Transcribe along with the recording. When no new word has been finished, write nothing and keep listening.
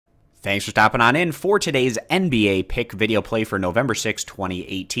Thanks for stopping on in for today's NBA pick video play for November 6,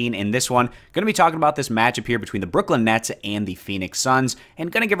 2018. In this one, going to be talking about this matchup here between the Brooklyn Nets and the Phoenix Suns,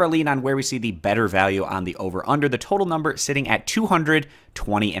 and going to give our lead on where we see the better value on the over-under. The total number sitting at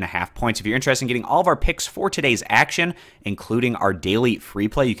 220.5 points. If you're interested in getting all of our picks for today's action, including our daily free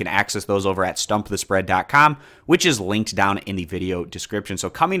play, you can access those over at stumpthespread.com, which is linked down in the video description.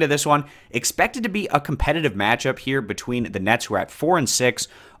 So coming to this one, expected to be a competitive matchup here between the Nets, who are at 4-6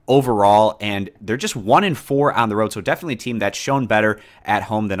 overall, and they're just 1-4 on the road, so definitely a team that's shown better at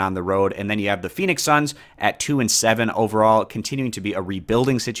home than on the road. And then you have the Phoenix Suns at 2-7 overall, continuing to be a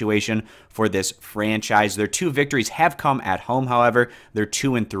rebuilding situation for this franchise. Their two victories have come at home, however. They're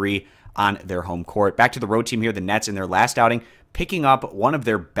 2-3 on their home court. Back to the road team here, the Nets in their last outing, picking up one of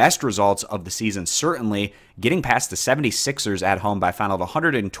their best results of the season, certainly getting past the 76ers at home by a final of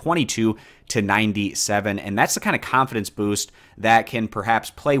 122-97. And that's the kind of confidence boost that can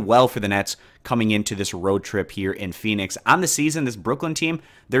perhaps play well for the Nets coming into this road trip here in Phoenix. On the season, this Brooklyn team,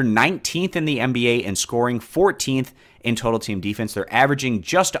 they're 19th in the NBA in scoring, 14th in total team defense. They're averaging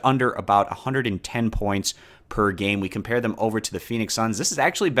just under about 110 points per game. We compare them over to the Phoenix Suns. This has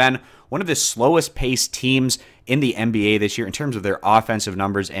actually been one of the slowest paced teams in the NBA this year in terms of their offensive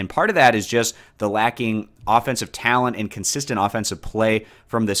numbers, and part of that is just the lacking offensive talent and consistent offensive play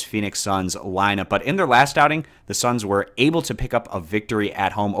from this Phoenix Suns lineup. But in their last outing, the Suns were able to pick up a victory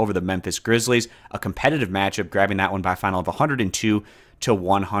at home over the Memphis Grizzlies, a competitive matchup, grabbing that one by a final of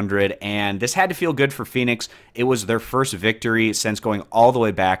 102-100, and this had to feel good for Phoenix. It was their first victory since going all the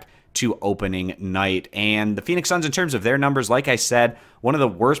way back to opening night. And the Phoenix Suns, in terms of their numbers, like I said, one of the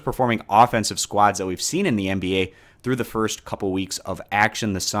worst performing offensive squads that we've seen in the NBA through the first couple weeks of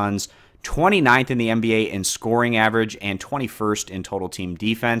action. The Suns 29th in the NBA in scoring average and 21st in total team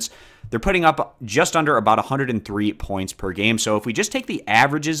defense. They're putting up just under about 103 points per game. So if we just take the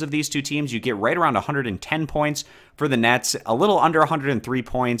averages of these two teams, you get right around 110 points for the Nets, a little under 103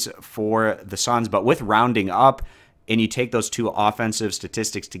 points for the Suns, but with rounding up, and you take those two offensive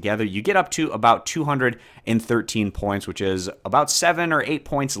statistics together, you get up to about 213 points, which is about 7 or 8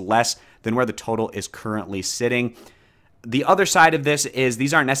 points less than where the total is currently sitting. The other side of this is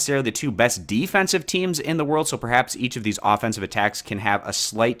these aren't necessarily the two best defensive teams in the world, so perhaps each of these offensive attacks can have a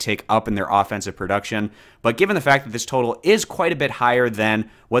slight tick up in their offensive production. But given the fact that this total is quite a bit higher than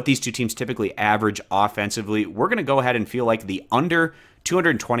what these two teams typically average offensively, we're going to go ahead and feel like the under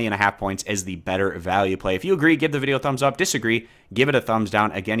 220.5 points is the better value play. If you agree, give the video a thumbs up. Disagree, give it a thumbs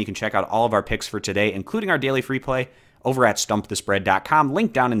down. Again, you can check out all of our picks for today, including our daily free play, over at stumpthespread.com.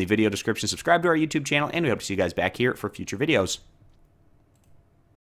 Link down in the video description. Subscribe to our YouTube channel, and we hope to see you guys back here for future videos.